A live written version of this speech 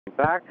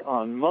Back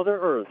on Mother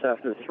Earth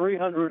after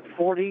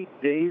 340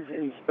 days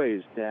in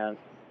space, Dan.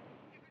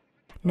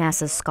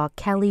 NASA's Scott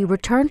Kelly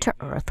returned to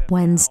Earth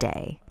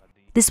Wednesday.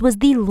 This was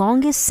the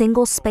longest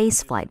single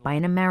space flight by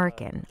an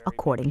American,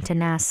 according to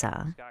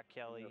NASA.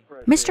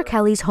 Mr.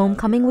 Kelly's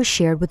homecoming was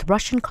shared with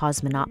Russian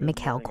cosmonaut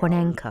Mikhail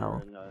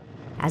Korneinko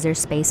as their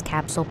space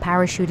capsule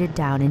parachuted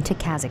down into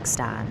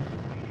Kazakhstan.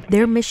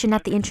 Their mission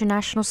at the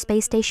International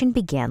Space Station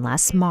began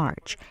last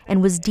March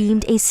and was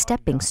deemed a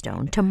stepping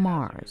stone to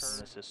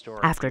Mars.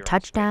 After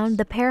touchdown,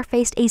 the pair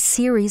faced a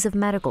series of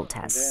medical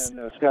tests.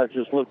 And Scott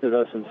just looked at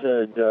us and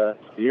said, the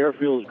air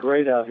feels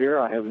great out here.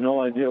 I have no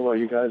idea why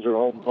you guys are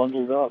all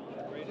bundled up.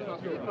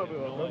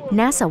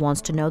 NASA wants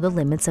to know the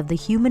limits of the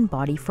human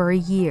body for a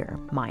year,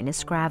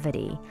 minus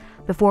gravity,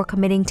 before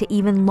committing to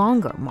even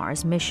longer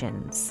Mars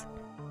missions.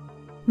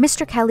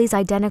 Mr. Kelly's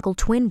identical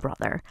twin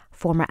brother,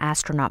 former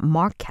astronaut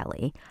Mark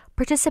Kelly,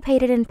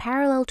 participated in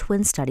parallel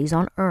twin studies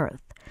on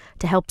Earth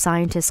to help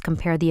scientists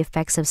compare the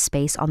effects of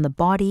space on the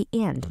body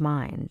and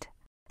mind.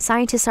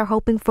 Scientists are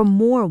hoping for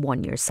more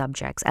one-year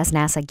subjects as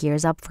NASA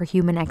gears up for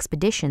human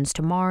expeditions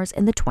to Mars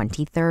in the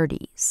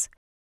 2030s.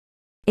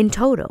 In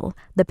total,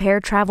 the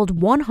pair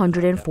traveled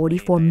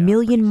 144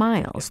 million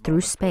miles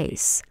through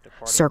space,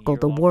 circled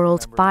the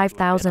world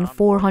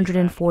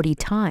 5,440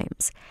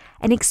 times,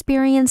 and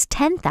experienced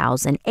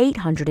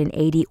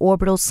 10,880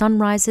 orbital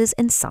sunrises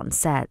and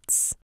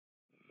sunsets.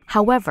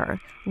 However,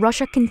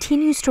 Russia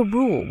continues to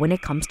rule when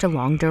it comes to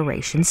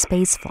long-duration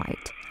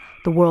spaceflight.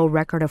 The world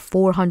record of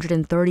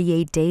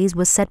 438 days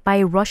was set by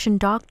a Russian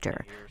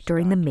doctor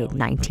during the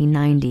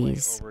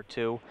mid-1990s.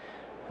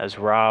 As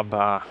Rob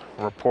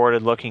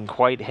reported, looking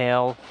quite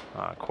hale,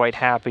 quite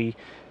happy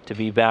to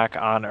be back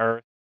on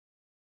Earth.